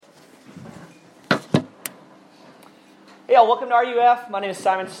Hey, y'all, welcome to RUF. My name is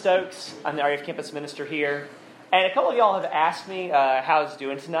Simon Stokes. I'm the RUF campus minister here. And a couple of y'all have asked me how I was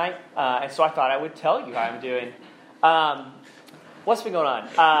doing tonight. And so I thought I would tell you how I'm doing. What's been going on?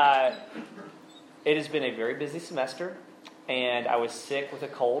 It has been a very busy semester. And I was sick with a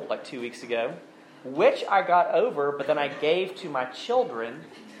cold like 2 weeks ago, which I got over, but then I gave to my children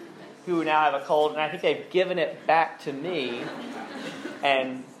who now have a cold. And I think they've given it back to me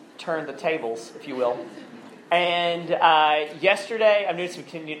and turned the tables, if you will. And yesterday, I'm doing some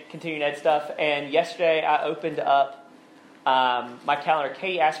continuing ed stuff, and yesterday I opened up my calendar.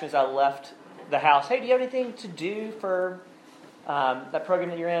 Katie asked me as I left the house, hey, do you have anything to do for that program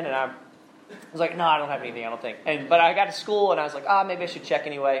that you're in? And I was like, no, I don't have anything, I don't think. But I got to school, and I was like, maybe I should check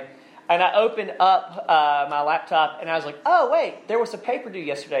anyway. And I opened up my laptop, and I was like, oh, wait, there was a paper due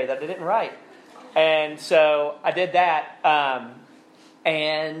yesterday that I didn't write. And so I did that,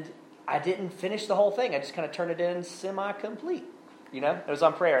 and I didn't finish the whole thing. I just kind of turned it in semi-complete. You know, it was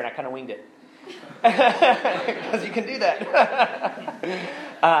on prayer, and I kind of winged it. Because you can do that.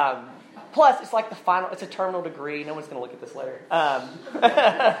 Plus, it's like it's a terminal degree. No one's going to look at this later. And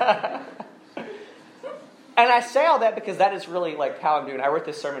I say all that because that is really like how I'm doing. I wrote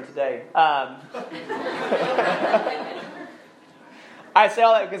this sermon today. I say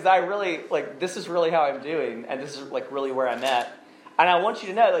all that because I really, this is really how I'm doing, and this is, really where I'm at. And I want you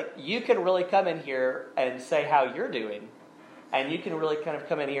to know, you can really come in here and say how you're doing. And you can really kind of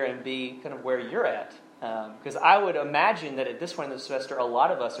come in here and be kind of where you're at. Because I would imagine that at this point in the semester, a lot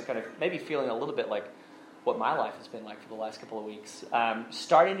of us are kind of maybe feeling a little bit like what my life has been like for the last couple of weeks.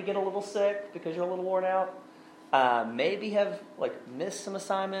 Starting to get a little sick because you're a little worn out. Maybe have, missed some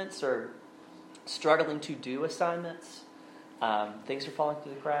assignments or struggling to do assignments. Things are falling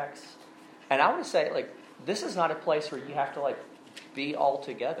through the cracks. And I want to say, this is not a place where you have to, be all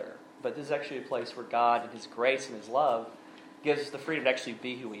together. But this is actually a place where God and His grace and His love gives us the freedom to actually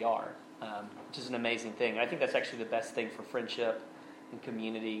be who we are, which is an amazing thing. And I think that's actually the best thing for friendship and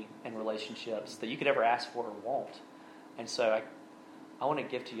community and relationships that you could ever ask for or want. And so I want to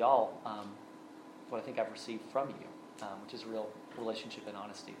give to y'all what I think I've received from you, which is real relationship and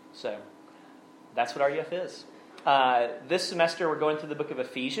honesty. So that's what RUF is. This semester, we're going through the book of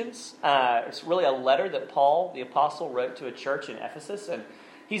Ephesians. It's really a letter that Paul, the apostle, wrote to a church in Ephesus. And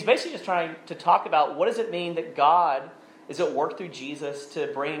he's basically just trying to talk about what does it mean that God is at work through Jesus to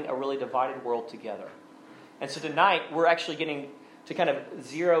bring a really divided world together. And so tonight, we're actually getting to kind of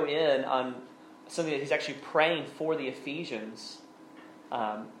zero in on something that he's actually praying for the Ephesians,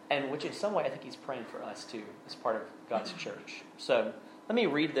 and which in some way I think he's praying for us too, as part of God's church. So let me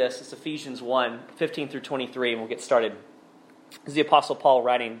read this. It's Ephesians 1, 15 through 23, and we'll get started. This is the Apostle Paul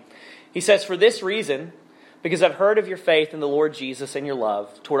writing. He says, "For this reason, because I've heard of your faith in the Lord Jesus and your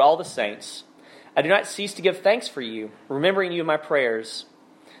love toward all the saints, I do not cease to give thanks for you, remembering you in my prayers,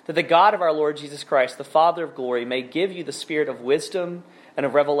 that the God of our Lord Jesus Christ, the Father of glory, may give you the spirit of wisdom and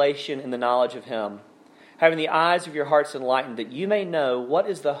of revelation in the knowledge of Him, having the eyes of your hearts enlightened, that you may know what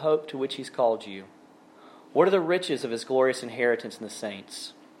is the hope to which He's called you. What are the riches of His glorious inheritance in the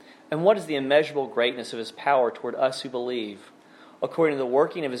saints? And what is the immeasurable greatness of His power toward us who believe, according to the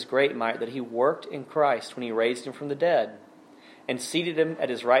working of His great might that He worked in Christ when He raised Him from the dead, and seated Him at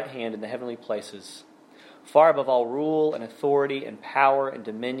His right hand in the heavenly places, far above all rule and authority and power and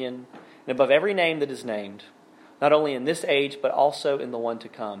dominion, and above every name that is named, not only in this age but also in the one to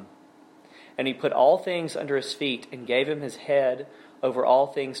come. And He put all things under His feet and gave Him His head over all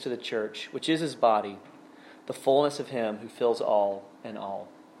things to the church, which is His body, the fullness of Him who fills all in all."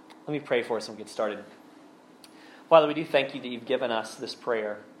 Let me pray for us and we'll get started. Father, we do thank you that you've given us this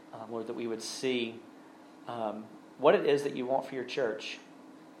prayer, Lord, that we would see what it is that you want for your church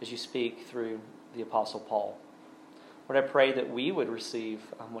as you speak through the Apostle Paul. Lord, I pray that we would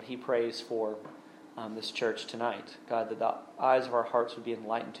receive what he prays for this church tonight. God, that the eyes of our hearts would be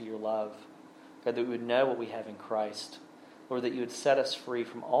enlightened to your love. God, that we would know what we have in Christ. Lord, that you would set us free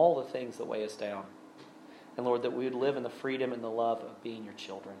from all the things that weigh us down. And Lord, that we would live in the freedom and the love of being your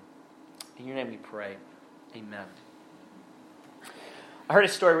children. In your name we pray. Amen. I heard a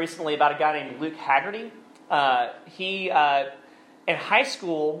story recently about a guy named Luke Haggerty. He, in high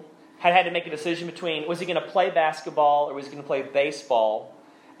school, had to make a decision between, was he going to play basketball or was he going to play baseball?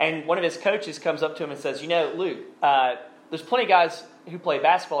 And one of his coaches comes up to him and says, Luke, there's plenty of guys who play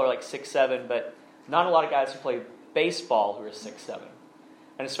basketball are 6'7", but not a lot of guys who play baseball who are 6'7".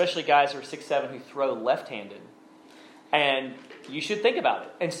 And especially guys who are 6'7" who throw left-handed. And you should think about it.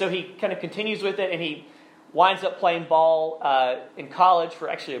 And so he kind of continues with it, and he winds up playing ball in college for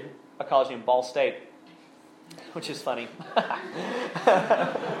actually a college named Ball State, which is funny.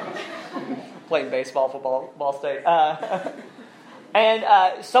 playing baseball for Ball State.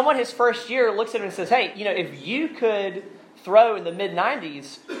 Someone his first year looks at him and says, hey, if you could throw in the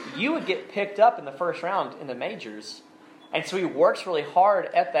mid-90s, you would get picked up in the first round in the majors. And so he works really hard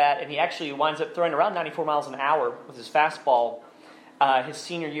at that, and he actually winds up throwing around 94 miles an hour with his fastball his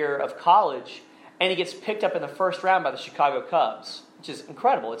senior year of college, and he gets picked up in the first round by the Chicago Cubs, which is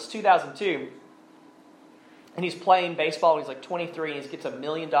incredible. It's 2002, and he's playing baseball, and he's like 23, and he gets a $1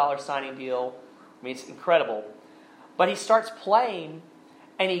 million signing deal. I mean, it's incredible. But he starts playing,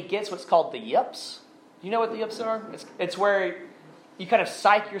 and he gets what's called the yips. You know what the yips are? It's where you kind of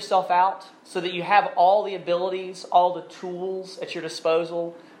psych yourself out so that you have all the abilities, all the tools at your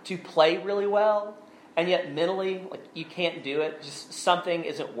disposal to play really well, and yet mentally, like, you can't do it. Just something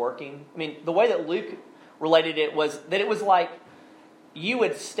isn't working. I mean, the way that Luke related it was that it was like you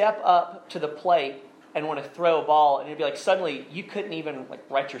would step up to the plate and want to throw a ball, and it'd be like suddenly you couldn't even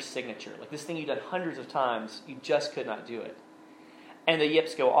write your signature. Like this thing you've done hundreds of times, you just could not do it. And the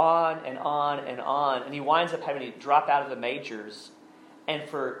yips go on and on and on, and he winds up having to drop out of the majors. And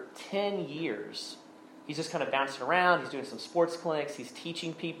for 10 years, he's just kind of bouncing around. He's doing some sports clinics. He's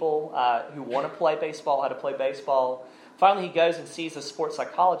teaching people who want to play baseball how to play baseball. Finally, he goes and sees a sports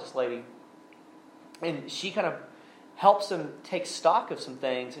psychologist lady, and she kind of helps him take stock of some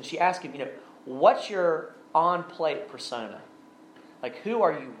things. And she asks him, what's your on-plate persona? Like, who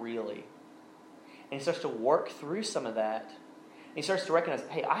are you really? And he starts to work through some of that. And he starts to recognize,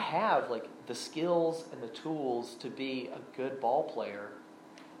 hey, I have the skills and the tools to be a good ball player.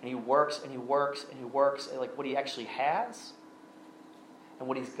 And he works and he works and he works at what he actually has and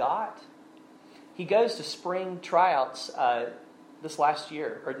what he's got. He goes to spring tryouts this last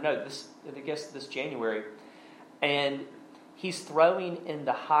year, this January, and he's throwing in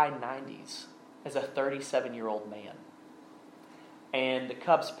the high 90s as a 37-year-old man. And the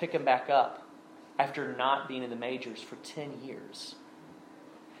Cubs pick him back up after not being in the majors for 10 years.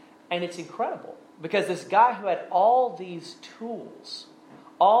 And it's incredible because this guy who had all these tools,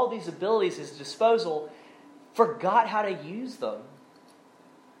 all these abilities at his disposal, forgot how to use them.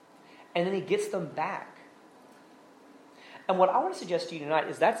 And then he gets them back. And what I want to suggest to you tonight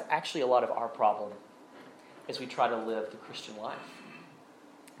is that's actually a lot of our problem as we try to live the Christian life.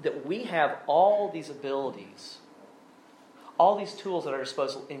 That we have all these abilities, all these tools at our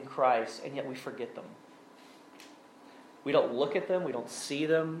disposal in Christ, and yet we forget them. We don't look at them. We don't see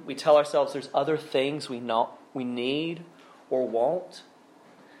them. We tell ourselves there's other things we need or want.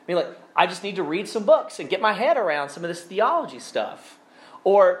 I mean, I just need to read some books and get my head around some of this theology stuff.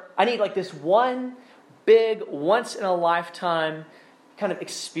 Or I need this one big, once-in-a-lifetime kind of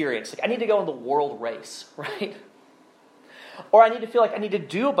experience. I need to go on the world race, right? Or I need to feel like I need to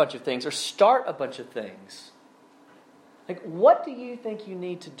do a bunch of things or start a bunch of things. What do you think you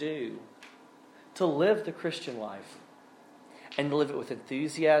need to do to live the Christian life and to live it with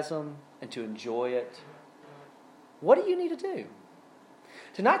enthusiasm and to enjoy it? What do you need to do?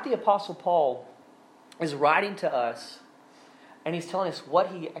 Tonight, the Apostle Paul is writing to us, and he's telling us what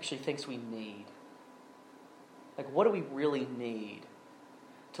he actually thinks we need. What do we really need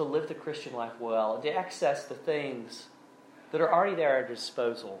to live the Christian life well and to access the things that are already there at our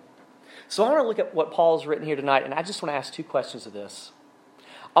disposal? So I want to look at what Paul's written here tonight, and I just want to ask two questions of this.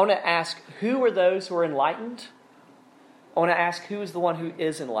 I want to ask, who are those who are enlightened? I want to ask, who is the one who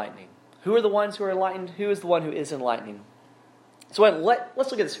is enlightening? Who are the ones who are enlightened? Who is the one who is enlightening? So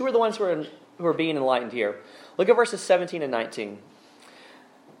let's look at this. Who are the ones who are being enlightened here? Look at verses 17 and 19.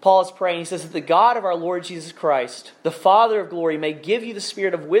 Paul is praying. He says that the God of our Lord Jesus Christ, the Father of glory, may give you the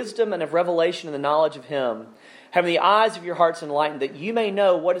spirit of wisdom and of revelation in the knowledge of Him, having the eyes of your hearts enlightened, that you may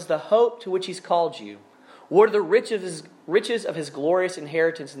know what is the hope to which He's called you, what are the riches of His glorious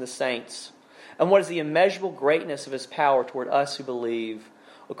inheritance in the saints, and what is the immeasurable greatness of His power toward us who believe,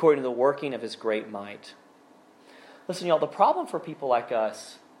 according to the working of His great might. Listen, y'all, the problem for people like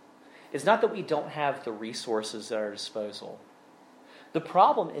us is not that we don't have the resources at our disposal. The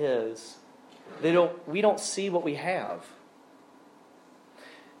problem is we don't see what we have.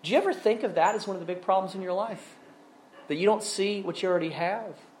 Do you ever think of that as one of the big problems in your life? That you don't see what you already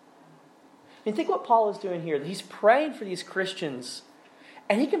have? I mean, think what Paul is doing here. He's praying for these Christians,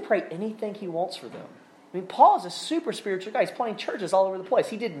 and he can pray anything he wants for them. I mean, Paul is a super spiritual guy. He's planting churches all over the place.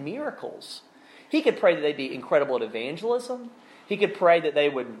 He did miracles. He could pray that they'd be incredible at evangelism. He could pray that they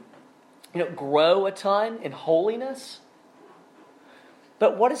would, grow a ton in holiness.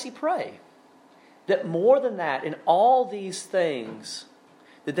 But what does he pray? That more than that, in all these things,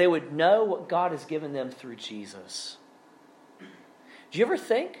 that they would know what God has given them through Jesus. Do you ever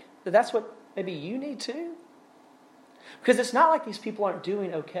think that that's what maybe you need too? Because it's not like these people aren't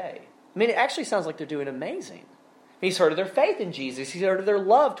doing okay. I mean, it actually sounds like they're doing amazing. He's heard of their faith in Jesus. He's heard of their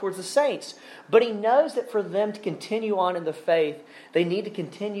love towards the saints. But he knows that for them to continue on in the faith, they need to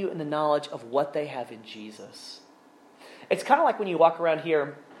continue in the knowledge of what they have in Jesus. It's kind of like when you walk around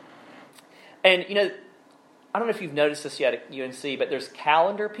here, and, you know, I don't know if you've noticed this yet at UNC, but there's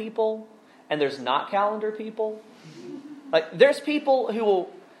calendar people and there's not calendar people. Like, there's people who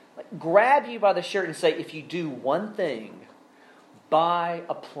will grab you by the shirt and say, if you do one thing, buy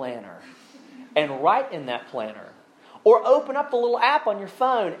a planner and write in that planner. Or open up the little app on your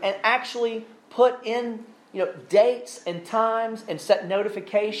phone and actually put in, dates and times and set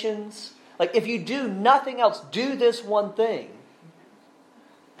notifications. Like, if you do nothing else, do this one thing.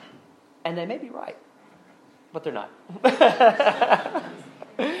 And they may be right, but they're not.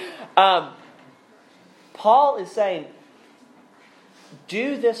 Paul is saying,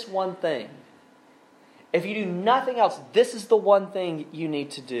 do this one thing. If you do nothing else, this is the one thing you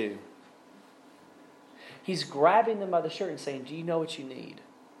need to do. He's grabbing them by the shirt and saying, do you know what you need?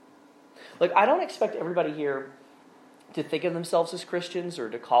 Look, I don't expect everybody here to think of themselves as Christians or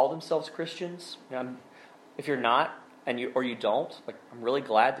to call themselves Christians. If you're not, or you don't, I'm really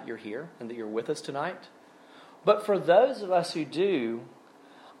glad that you're here and that you're with us tonight. But for those of us who do,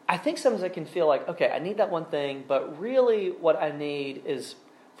 I think sometimes I can feel like, okay, I need that one thing, but really what I need is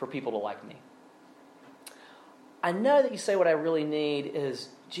for people to like me. I know that you say what I really need is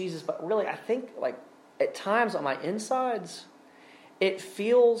Jesus, but really I think at times on my insides, it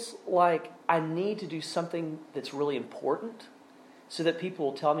feels like I need to do something that's really important so that people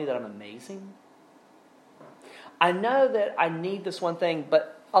will tell me that I'm amazing. I know that I need this one thing,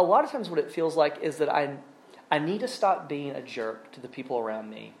 but a lot of times what it feels like is that I need to stop being a jerk to the people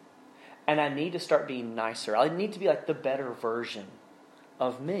around me. And I need to start being nicer. I need to be the better version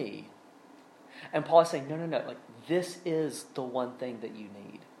of me. And Paul is saying, no. This is the one thing that you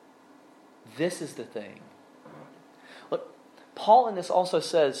need. This is the thing. Look, Paul in this also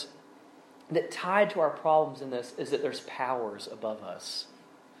says that tied to our problems in this is that there's powers above us.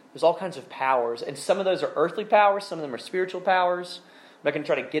 There's all kinds of powers, and some of those are earthly powers, some of them are spiritual powers. I'm not going to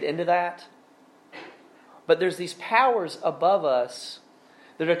try to get into that. But there's these powers above us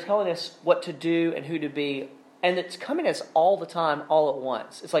that are telling us what to do and who to be, and it's coming at us all the time, all at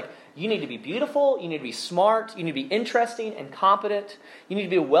once. It's like, you need to be beautiful, you need to be smart, you need to be interesting and competent, you need to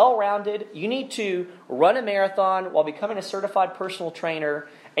be well-rounded, you need to run a marathon while becoming a certified personal trainer,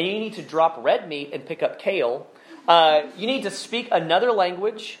 and you need to drop red meat and pick up kale. You need to speak another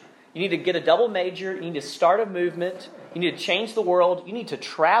language, you need to get a double major, you need to start a movement, you need to change the world, you need to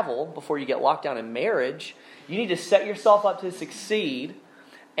travel before you get locked down in marriage, you need to set yourself up to succeed,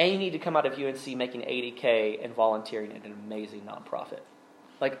 and you need to come out of UNC making $80K and volunteering at an amazing nonprofit.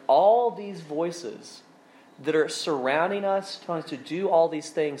 All these voices that are surrounding us, telling us to do all these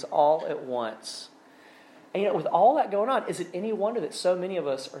things all at once. And with all that going on, is it any wonder that so many of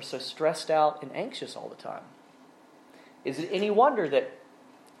us are so stressed out and anxious all the time? Is it any wonder that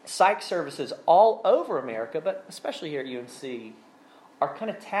psych services all over America, but especially here at UNC, are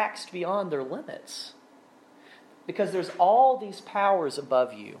kind of taxed beyond their limits? Because there's all these powers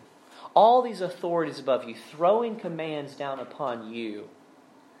above you, all these authorities above you, throwing commands down upon you,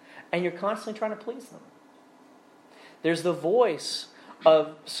 and you're constantly trying to please them. There's the voice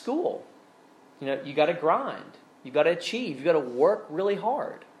of school. You got to grind. You got to achieve. You got to work really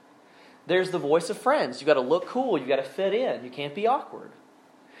hard. There's the voice of friends. You got to look cool. You got to fit in. You can't be awkward.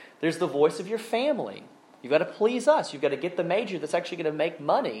 There's the voice of your family. You got to please us. You've got to get the major that's actually going to make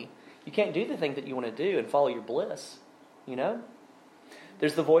money. You can't do the thing that you want to do and follow your bliss.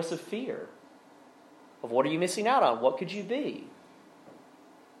 There's the voice of fear. Of what are you missing out on? What could you be?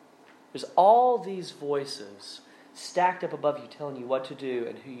 There's all these voices stacked up above you telling you what to do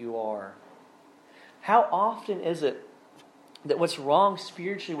and who you are. How often is it that what's wrong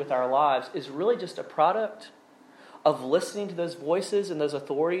spiritually with our lives is really just a product of listening to those voices and those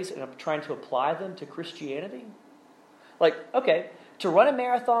authorities and of trying to apply them to Christianity? Okay, to run a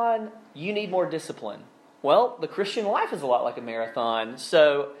marathon, you need more discipline. Well, the Christian life is a lot like a marathon,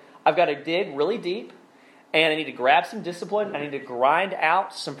 so I've got to dig really deep, and I need to grab some discipline. I need to grind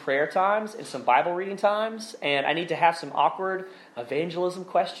out some prayer times and some Bible reading times, and I need to have some awkward evangelism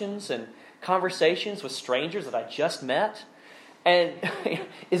questions and conversations with strangers that I just met. And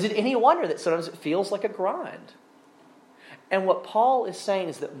is it any wonder that sometimes it feels like a grind? And what Paul is saying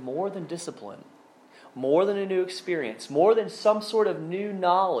is that more than discipline, more than a new experience, more than some sort of new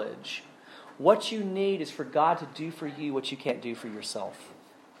knowledge, what you need is for God to do for you what you can't do for yourself.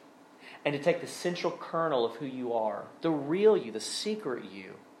 And to take the central kernel of who you are, the real you, the secret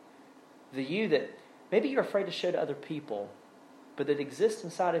you, the you that maybe you're afraid to show to other people, but that exists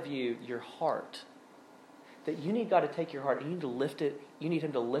inside of you, your heart. That you need God to take your heart and you need to lift it. You need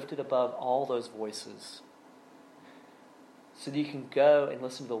Him to lift it above all those voices, so that you can go and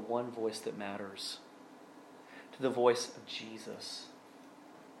listen to the one voice that matters, to the voice of Jesus.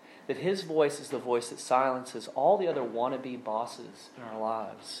 That His voice is the voice that silences all the other wannabe bosses in our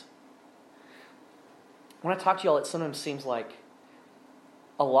lives. When I talk to y'all, it sometimes seems like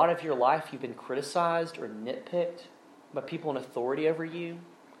a lot of your life you've been criticized or nitpicked by people in authority over you,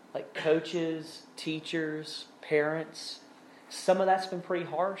 like coaches, teachers, parents. Some of that's been pretty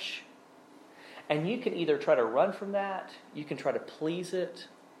harsh. And you can either try to run from that, you can try to please it.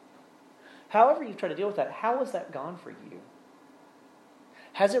 However you try to deal with that, how has that gone for you?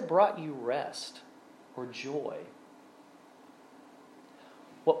 Has it brought you rest or joy?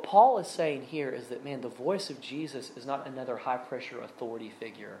 What Paul is saying here is that, man, the voice of Jesus is not another high-pressure authority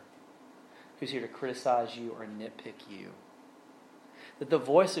figure who's here to criticize you or nitpick you. That the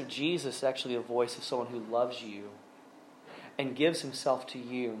voice of Jesus is actually the voice of someone who loves you and gives himself to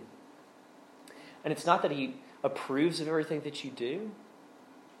you. And it's not that He approves of everything that you do.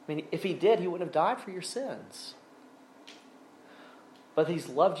 I mean, if He did, He wouldn't have died for your sins. But He's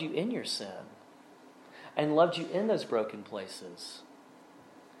loved you in your sin and loved you in those broken places.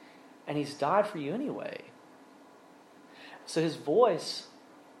 And He's died for you anyway. So His voice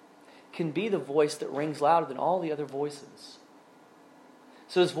can be the voice that rings louder than all the other voices.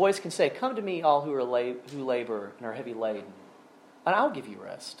 So His voice can say, "Come to me, all who labor and are heavy laden, and I'll give you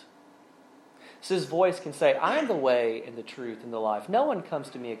rest." So His voice can say, "I am the way and the truth and the life. No one comes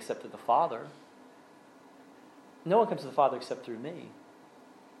to me except through the Father. No one comes to the Father except through me.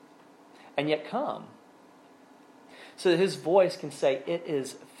 And yet come." So that His voice can say, "It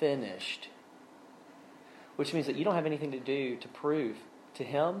is finished." Which means that you don't have anything to do to prove to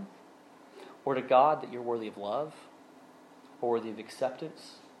Him or to God that you're worthy of love or worthy of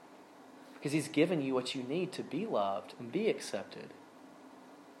acceptance. Because He's given you what you need to be loved and be accepted.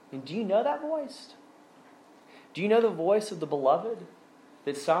 And do you know that voice? Do you know the voice of the beloved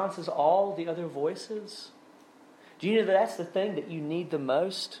that silences all the other voices? Do you know that that's the thing that you need the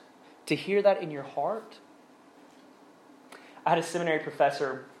most? To hear that in your heart? I had a seminary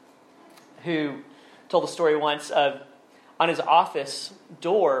professor who told the story once of, on his office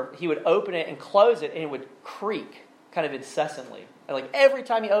door, he would open it and close it and it would creak kind of incessantly. And like every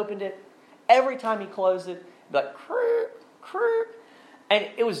time he opened it, every time he closed it, it'd be like creak, creak. And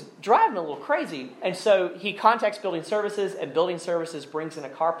it was driving him a little crazy. And so he contacts building services, and building services brings in a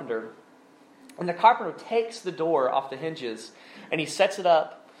carpenter. And the carpenter takes the door off the hinges and he sets it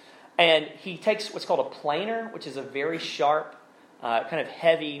up. And he takes what's called a planer, which is a very sharp, kind of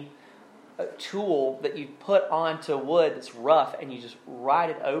heavy tool that you put onto wood that's rough, and you just ride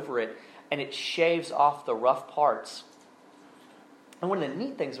it over it, and it shaves off the rough parts. And one of the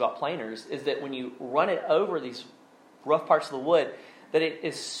neat things about planers is that when you run it over these rough parts of the wood, that it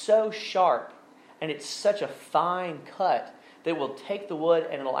is so sharp and it's such a fine cut that it will take the wood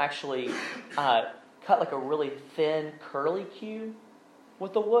and it'll actually cut like a really thin curlicue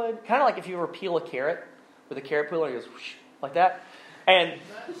with the wood. Kind of like if you ever peel a carrot with a carrot peeler, it goes whoosh, like that. And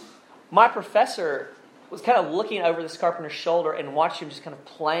my professor was kind of looking over this carpenter's shoulder and watched him just kind of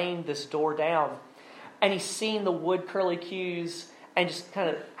plane this door down. And he's seen the wood curlicues and just kind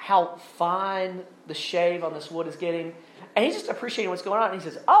of how fine the shave on this wood is getting. And he's just appreciating what's going on. And he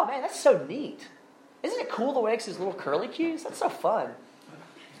says, "Oh man, that's so neat. Isn't it cool the way he makes his little curlicues? That's so fun."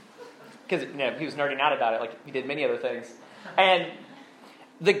 Because he was nerding out about it like he did many other things. And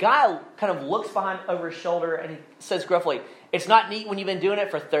the guy kind of looks behind over his shoulder and he says gruffly, "It's not neat when you've been doing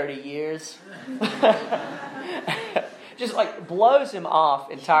it for 30 years. Just like blows him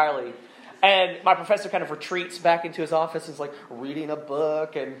off entirely. And my professor kind of retreats back into his office and is like reading a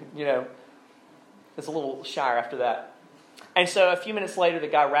book, and it's a little shyer after that. And so a few minutes later, the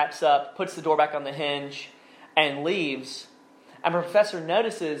guy wraps up, puts the door back on the hinge, and leaves. And my professor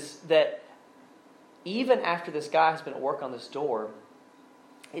notices that even after this guy has been at work on this door,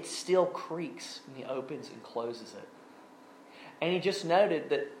 it still creaks when he opens and closes it. And he just noted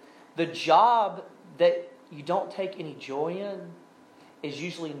that the job that you don't take any joy in is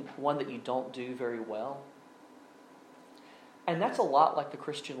usually one that you don't do very well. And that's a lot like the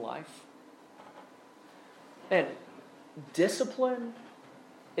Christian life. And discipline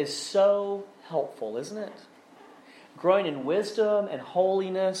is so helpful, isn't it? Growing in wisdom and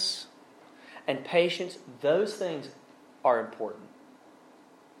holiness and patience, those things are important.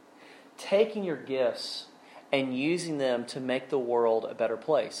 Taking your gifts and using them to make the world a better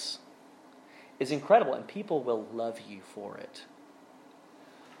place is incredible, and people will love you for it.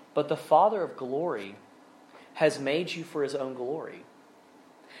 But the Father of glory has made you for his own glory.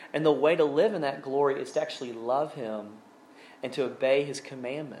 And the way to live in that glory is to actually love him and to obey his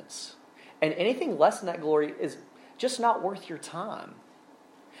commandments. And anything less than that glory is just not worth your time.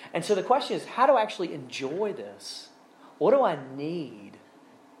 And so the question is, how do I actually enjoy this? What do I need?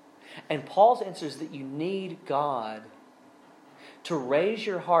 And Paul's answer is that you need God to raise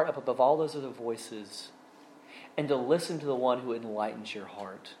your heart up above all those other voices and to listen to the one who enlightens your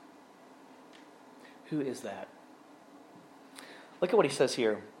heart. Who is that? Look at what he says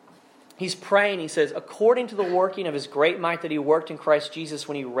here. He's praying, he says, according to the working of his great might that he worked in Christ Jesus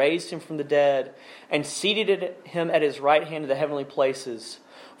when he raised him from the dead and seated him at his right hand in the heavenly places,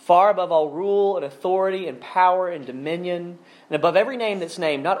 far above all rule and authority and power and dominion, and above every name that's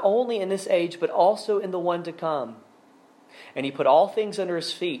named, not only in this age, but also in the one to come. And he put all things under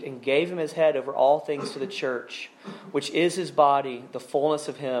his feet and gave him his head over all things to the church, which is his body, the fullness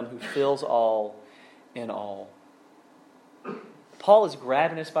of him who fills all in all. Paul is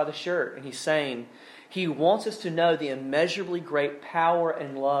grabbing us by the shirt and he's saying he wants us to know the immeasurably great power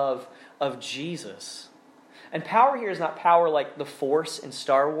and love of Jesus. And power here is not power like the Force in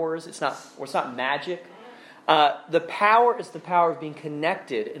Star Wars. It's not magic. The power is the power of being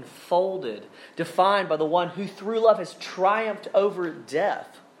connected and folded, defined by the one who through love has triumphed over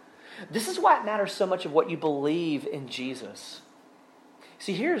death. This is why it matters so much of what you believe in Jesus.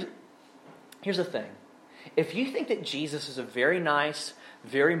 See, here's the thing. If you think that Jesus is a very nice,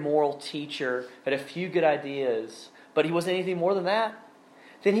 very moral teacher, had a few good ideas, but he wasn't anything more than that,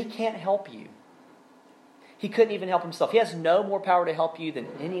 then he can't help you. He couldn't even help himself. He has no more power to help you than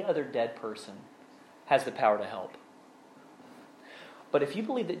any other dead person has the power to help. But if you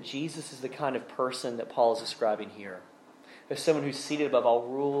believe that Jesus is the kind of person that Paul is describing here, as someone who's seated above all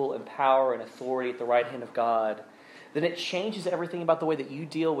rule and power and authority at the right hand of God, then it changes everything about the way that you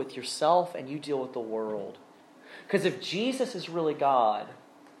deal with yourself and you deal with the world. Because if Jesus is really God,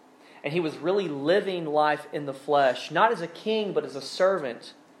 and he was really living life in the flesh, not as a king but as a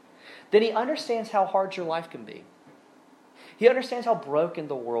servant, then he understands how hard your life can be. He understands how broken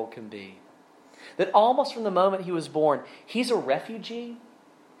the world can be. That almost from the moment he was born, he's a refugee,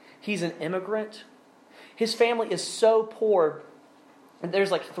 he's an immigrant, his family is so poor. And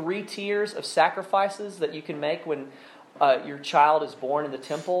there's like 3 tiers of sacrifices that you can make when your child is born in the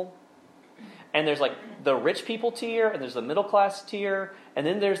temple. And there's like the rich people tier, and there's the middle class tier, and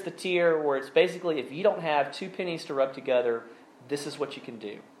then there's the tier where it's basically if you don't have 2 pennies to rub together, this is what you can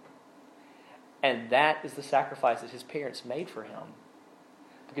do. And that is the sacrifice that his parents made for him.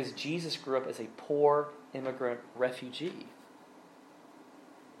 Because Jesus grew up as a poor immigrant refugee.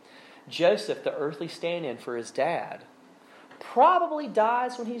 Joseph, the earthly stand-in for his dad, probably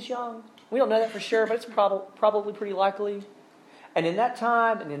dies when he's young. We don't know that for sure, but it's probably pretty likely. And in that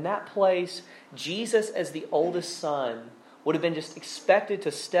time and in that place, Jesus, as the oldest son, would have been just expected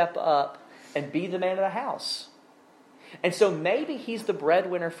to step up and be the man of the house. And so maybe he's the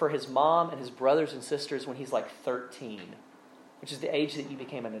breadwinner for his mom and his brothers and sisters when he's like 13, which is the age that you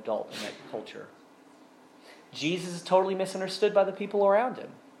became an adult in that culture. Jesus is totally misunderstood by the people around him.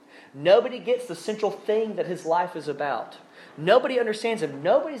 Nobody gets the central thing that his life is about. Nobody understands him.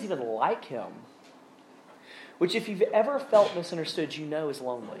 Nobody's even like him. Which, if you've ever felt misunderstood, you know is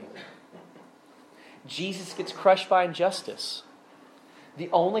lonely. Jesus gets crushed by injustice. The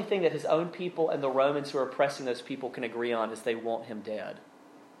only thing that his own people and the Romans who are oppressing those people can agree on is they want him dead.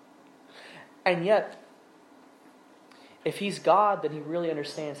 And yet, if he's God, then he really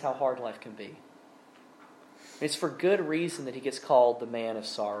understands how hard life can be. It's for good reason that he gets called the man of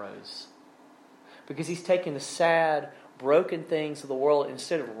sorrows. Because he's taken the sad, broken things of the world,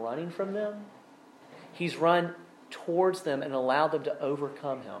 instead of running from them, he's run towards them and allowed them to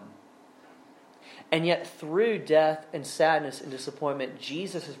overcome him. And yet through death and sadness and disappointment,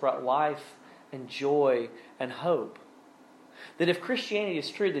 Jesus has brought life and joy and hope. That if Christianity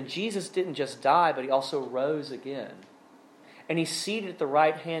is true, then Jesus didn't just die, but he also rose again. And he's seated at the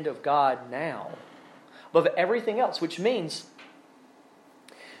right hand of God now, above everything else, which means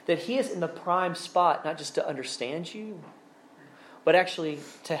that he is in the prime spot, not just to understand you, but actually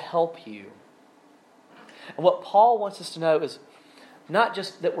to help you. And what Paul wants us to know is not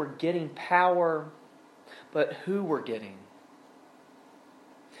just that we're getting power, but who we're getting.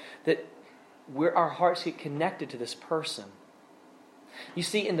 That our hearts get connected to this person. You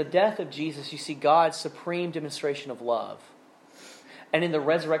see, in the death of Jesus, you see God's supreme demonstration of love. And in the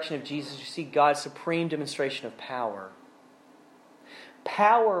resurrection of Jesus, you see God's supreme demonstration of power.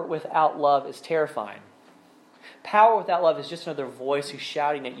 Power without love is terrifying. Power without love is just another voice who's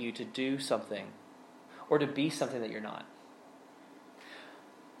shouting at you to do something or to be something that you're not.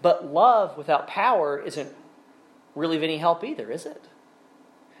 But love without power isn't really of any help either, is it?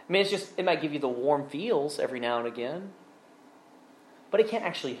 I mean, it might give you the warm feels every now and again, but it can't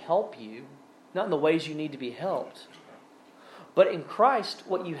actually help you, not in the ways you need to be helped. But in Christ,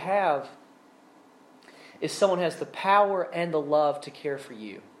 what you have is someone who has the power and the love to care for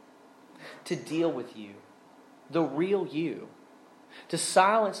you, to deal with you, the real you, to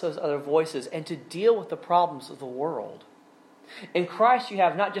silence those other voices and to deal with the problems of the world. In Christ, you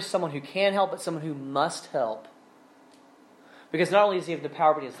have not just someone who can help, but someone who must help. Because not only does he have the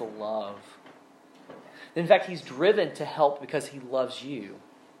power, but he has the love. In fact, he's driven to help because he loves you.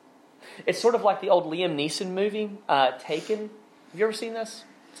 It's sort of like the old Liam Neeson movie, Taken. Have you ever seen this?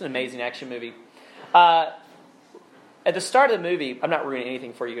 It's an amazing action movie. At the start of the movie, I'm not ruining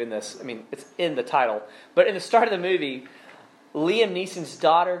anything for you in this. I mean, it's in the title. But in the start of the movie, Liam Neeson's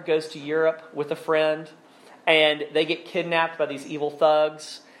daughter goes to Europe with a friend, and they get kidnapped by these evil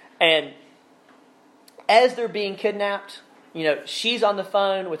thugs. And as they're being kidnapped, she's on the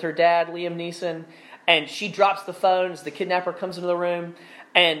phone with her dad, Liam Neeson, and she drops the phone as the kidnapper comes into the room.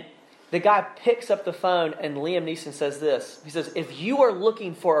 And the guy picks up the phone, and Liam Neeson says this. He says, "If you are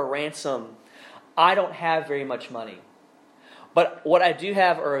looking for a ransom, I don't have very much money. But what I do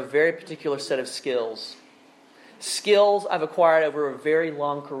have are a very particular set of skills. Skills I've acquired over a very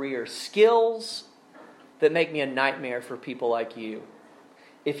long career. Skills that make me a nightmare for people like you.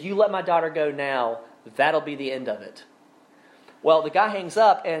 If you let my daughter go now, that'll be the end of it." Well, the guy hangs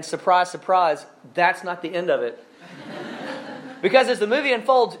up, and surprise, surprise, that's not the end of it. Because as the movie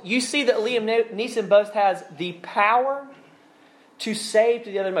unfolds, you see that Liam Neeson both has the power to save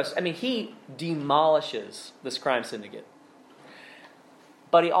to the uttermost. I mean, he demolishes this crime syndicate.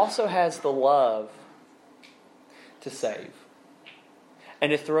 But he also has the love to save.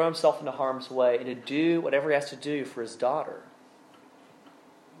 And to throw himself into harm's way and to do whatever he has to do for his daughter.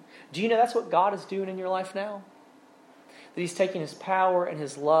 Do you know that's what God is doing in your life now? That he's taking his power and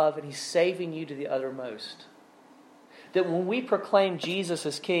his love and he's saving you to the uttermost. That when we proclaim Jesus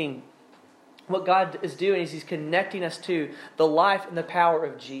as King, what God is doing is he's connecting us to the life and the power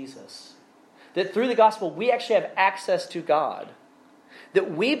of Jesus. That through the gospel we actually have access to God.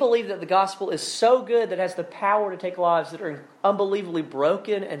 That we believe that the gospel is so good that it has the power to take lives that are unbelievably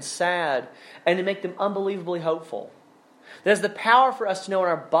broken and sad and to make them unbelievably hopeful. That has the power for us to know in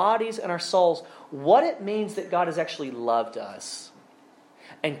our bodies and our souls what it means that God has actually loved us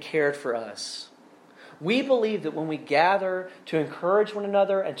and cared for us. We believe that when we gather to encourage one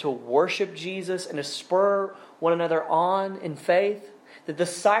another and to worship Jesus and to spur one another on in faith, that the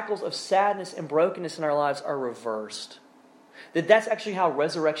cycles of sadness and brokenness in our lives are reversed. That's actually how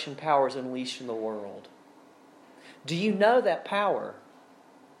resurrection power is unleashed in the world. Do you know that power?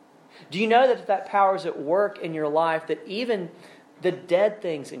 Do you know that if that power is at work in your life, that even the dead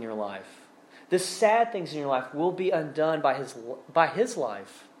things in your life, the sad things in your life will be undone by His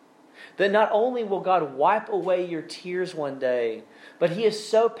life? That not only will God wipe away your tears one day, but He is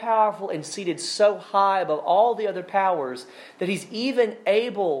so powerful and seated so high above all the other powers that He's even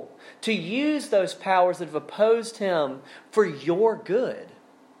able to use those powers that have opposed Him for your good.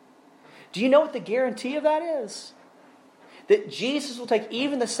 Do you know what the guarantee of that is? That Jesus will take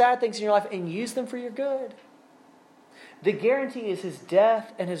even the sad things in your life and use them for your good. The guarantee is His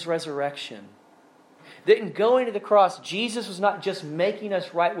death and His resurrection. That in going to the cross, Jesus was not just making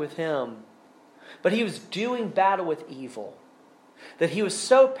us right with Him, but He was doing battle with evil. That He was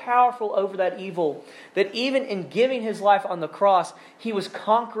so powerful over that evil that even in giving His life on the cross, He was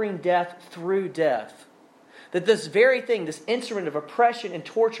conquering death through death. That this very thing, this instrument of oppression and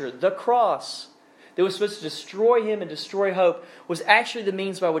torture, the cross, that was supposed to destroy Him and destroy hope, was actually the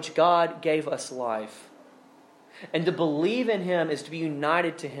means by which God gave us life. And to believe in Him is to be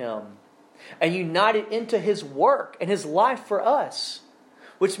united to Him and united into His work and His life for us.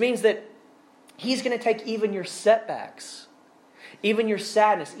 Which means that He's going to take even your setbacks, even your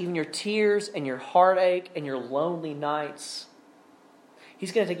sadness, even your tears and your heartache and your lonely nights.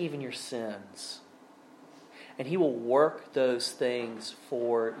 He's going to take even your sins. And He will work those things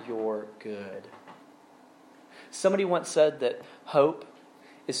for your good. Somebody once said that hope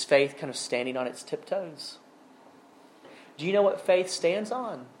is faith kind of standing on its tiptoes. Do you know what faith stands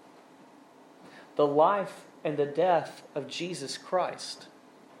on? The life and the death of Jesus Christ.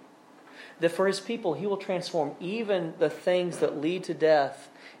 That for His people, He will transform even the things that lead to death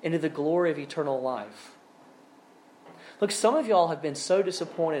into the glory of eternal life. Look, some of y'all have been so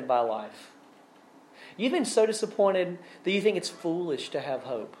disappointed by life. You've been so disappointed that you think it's foolish to have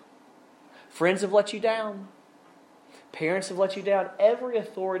hope. Friends have let you down. Parents have let you down. Every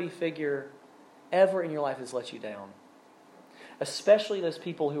authority figure ever in your life has let you down. Especially those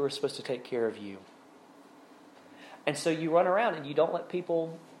people who are supposed to take care of you. And so you run around and you don't let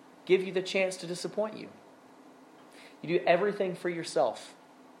people give you the chance to disappoint you. You do everything for yourself.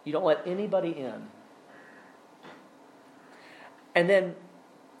 You don't let anybody in. And then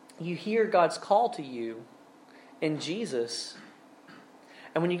you hear God's call to you in Jesus.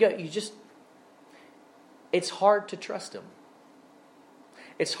 And when you go, it's hard to trust Him.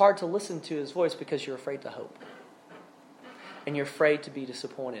 It's hard to listen to His voice because you're afraid to hope. And you're afraid to be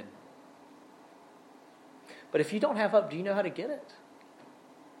disappointed. But if you don't have hope, do you know how to get it?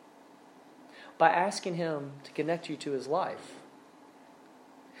 By asking Him to connect you to His life.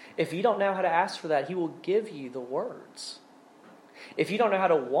 If you don't know how to ask for that, He will give you the words. If you don't know how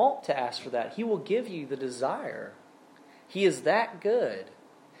to want to ask for that, He will give you the desire. He is that good.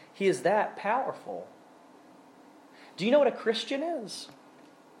 He is that powerful. Do you know what a Christian is?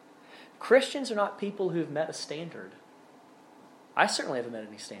 Christians are not people who have met a standard. I certainly haven't met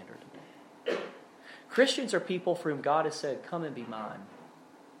any standard. Christians are people for whom God has said, "Come and be mine."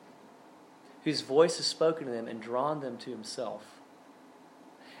 Whose voice has spoken to them and drawn them to Himself.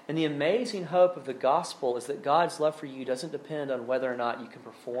 And the amazing hope of the gospel is that God's love for you doesn't depend on whether or not you can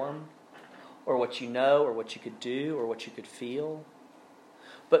perform, or what you know, or what you could do, or what you could feel.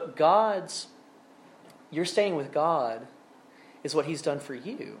 But your staying with God is what He's done for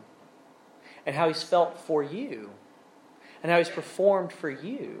you, and how He's felt for you, and how He's performed for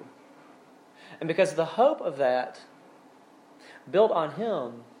you. And because of the hope of that, built on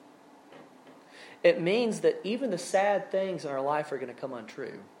Him, it means that even the sad things in our life are going to come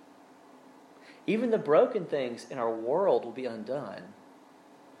untrue. Even the broken things in our world will be undone.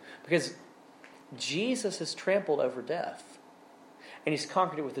 Because Jesus has trampled over death. And He's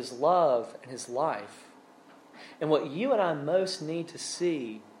conquered it with His love and His life. And what you and I most need to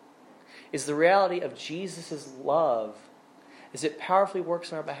see is the reality of Jesus' love as it powerfully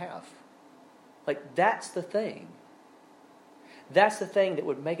works on our behalf. Like, that's the thing. That's the thing that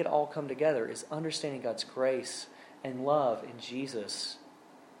would make it all come together, is understanding God's grace and love in Jesus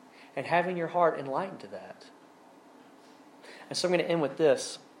and having your heart enlightened to that. And so I'm going to end with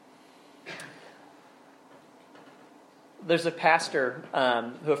this. There's a pastor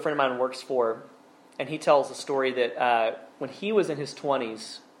who a friend of mine works for, and he tells a story that when he was in his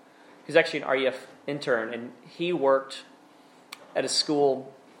 20s, he was actually an RUF intern, and he worked at a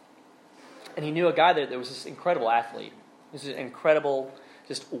school, and he knew a guy there that was this incredible athlete. This is an incredible,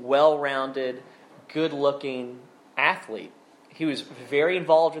 just well-rounded, good-looking athlete. He was very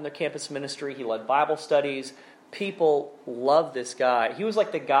involved in their campus ministry. He led Bible studies. People loved this guy. He was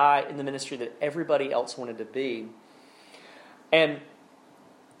like the guy in the ministry that everybody else wanted to be. And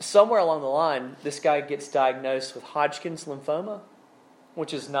somewhere along the line, this guy gets diagnosed with Hodgkin's lymphoma,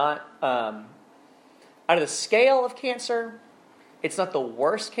 which is not, out of the scale of cancer, it's not the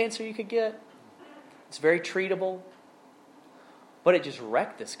worst cancer you could get. It's very treatable. But it just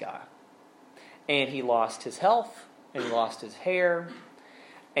wrecked this guy. And he lost his health, and he lost his hair.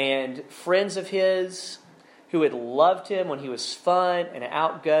 And friends of his who had loved him when he was fun and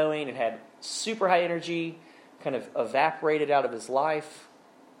outgoing and had super high energy kind of evaporated out of his life.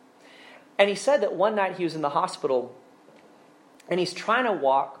 And he said that one night he was in the hospital, and he's trying to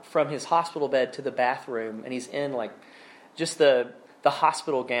walk from his hospital bed to the bathroom, and he's in like just the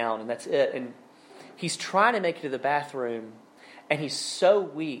hospital gown, and that's it. And he's trying to make it to the bathroom, and he's so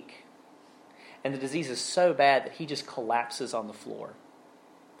weak, and the disease is so bad that he just collapses on the floor.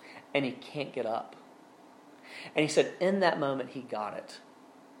 And he can't get up. And he said in that moment he got it.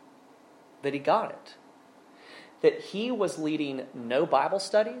 That he got it. That he was leading no Bible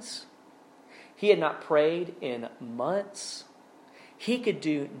studies. He had not prayed in months. He could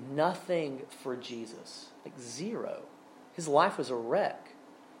do nothing for Jesus. Like zero. His life was a wreck.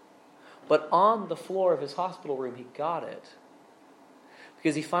 But on the floor of his hospital room he got it.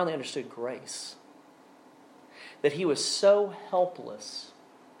 Because he finally understood grace. That he was so helpless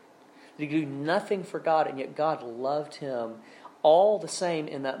that he could do nothing for God, and yet God loved him all the same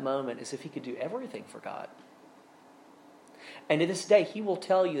in that moment as if he could do everything for God. And to this day, he will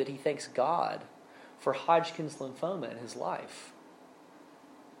tell you that he thanks God for Hodgkin's lymphoma in his life.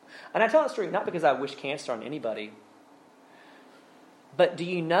 And I tell that story not because I wish cancer on anybody, but do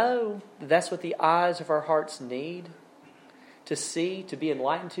you know that that's what the eyes of our hearts need to see, to be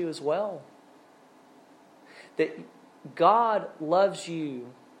enlightened to as well? That God loves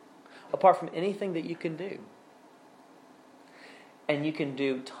you apart from anything that you can do. And you can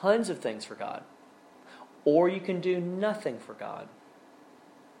do tons of things for God. Or you can do nothing for God.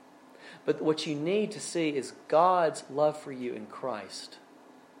 But what you need to see is God's love for you in Christ.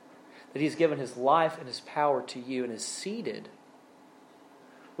 That He's given His life and His power to you and is seated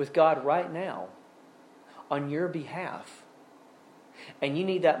with God right now on your behalf. And you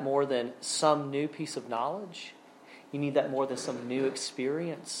need that more than some new piece of knowledge. You need that more than some new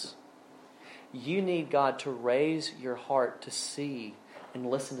experience. You need God to raise your heart to see and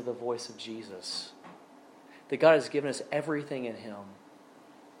listen to the voice of Jesus. That God has given us everything in Him.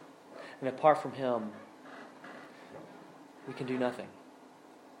 And apart from Him, we can do nothing.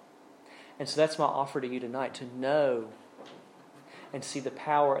 And so that's my offer to you tonight, to know and see the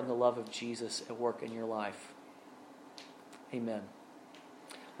power and the love of Jesus at work in your life. Amen.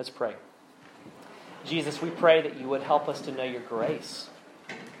 Let's pray. Jesus, we pray that you would help us to know your grace.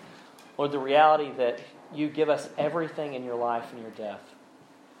 Lord, the reality that you give us everything in your life and your death.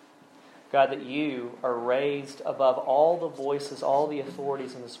 God, that you are raised above all the voices, all the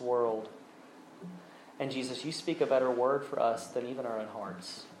authorities in this world. And Jesus, you speak a better word for us than even our own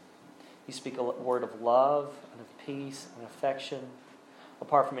hearts. You speak a word of love and of peace and affection,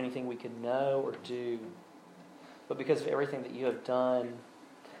 apart from anything we could know or do, but because of everything that you have done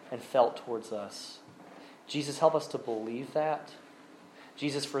and felt towards us. Jesus, help us to believe that.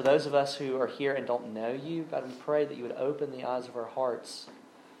 Jesus, for those of us who are here and don't know you, God, we pray that you would open the eyes of our hearts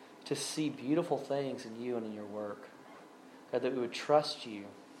to see beautiful things in you and in your work. God, that we would trust you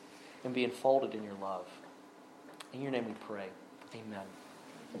and be enfolded in your love. In your name we pray. Amen.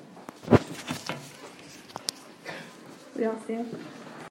 We all stand.